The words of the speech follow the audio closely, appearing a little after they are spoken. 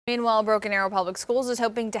Meanwhile, Broken Arrow Public Schools is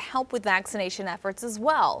hoping to help with vaccination efforts as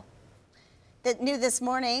well. New this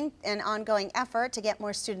morning, an ongoing effort to get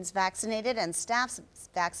more students vaccinated and staff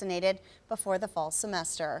vaccinated before the fall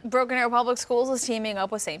semester. Broken Arrow Public Schools is teaming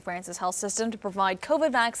up with St. Francis Health System to provide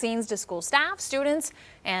COVID vaccines to school staff, students,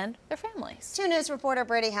 and their families. 2 News reporter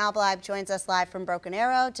Brady Halbleib joins us live from Broken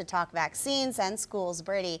Arrow to talk vaccines and schools.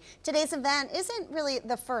 Brady, today's event isn't really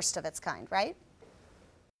the first of its kind, right?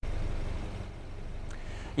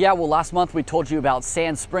 Yeah, well, last month we told you about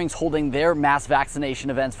Sand Springs holding their mass vaccination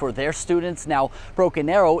events for their students. Now, Broken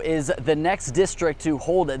Arrow is the next district to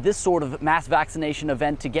hold this sort of mass vaccination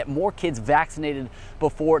event to get more kids vaccinated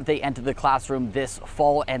before they enter the classroom this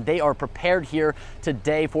fall. And they are prepared here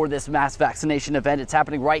today for this mass vaccination event. It's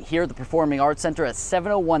happening right here at the Performing Arts Center at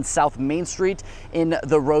 701 South Main Street in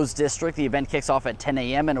the Rose District. The event kicks off at 10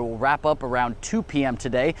 a.m. and it will wrap up around 2 p.m.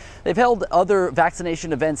 today. They've held other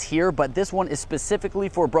vaccination events here, but this one is specifically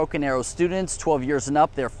for Broken Arrow students 12 years and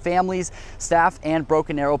up, their families, staff, and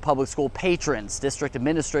Broken Arrow Public School patrons. District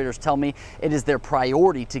administrators tell me it is their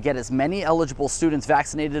priority to get as many eligible students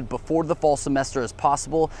vaccinated before the fall semester as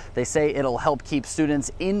possible. They say it'll help keep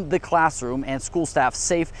students in the classroom and school staff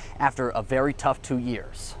safe after a very tough 2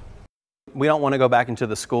 years. We don't want to go back into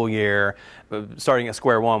the school year starting at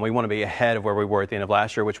square one. We want to be ahead of where we were at the end of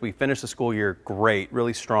last year, which we finished the school year great,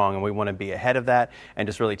 really strong, and we want to be ahead of that and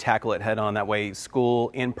just really tackle it head on. That way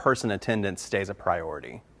school in-person attendance stays a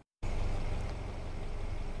priority.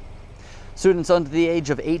 Students under the age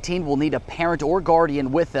of 18 will need a parent or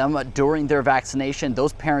guardian with them during their vaccination.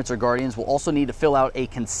 Those parents or guardians will also need to fill out a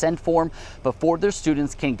consent form before their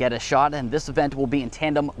students can get a shot. And this event will be in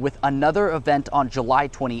tandem with another event on July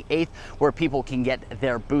 28th where people can get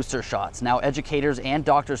their booster shots. Now, educators and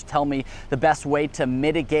doctors tell me the best way to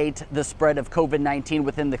mitigate the spread of COVID-19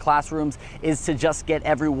 within the classrooms is to just get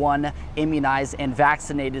everyone immunized and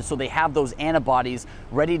vaccinated so they have those antibodies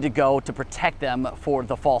ready to go to protect them for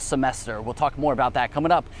the fall semester. We'll talk more about that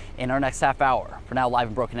coming up in our next half hour. For now, live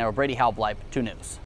in Broken Arrow, Brady Halbleib, 2 News.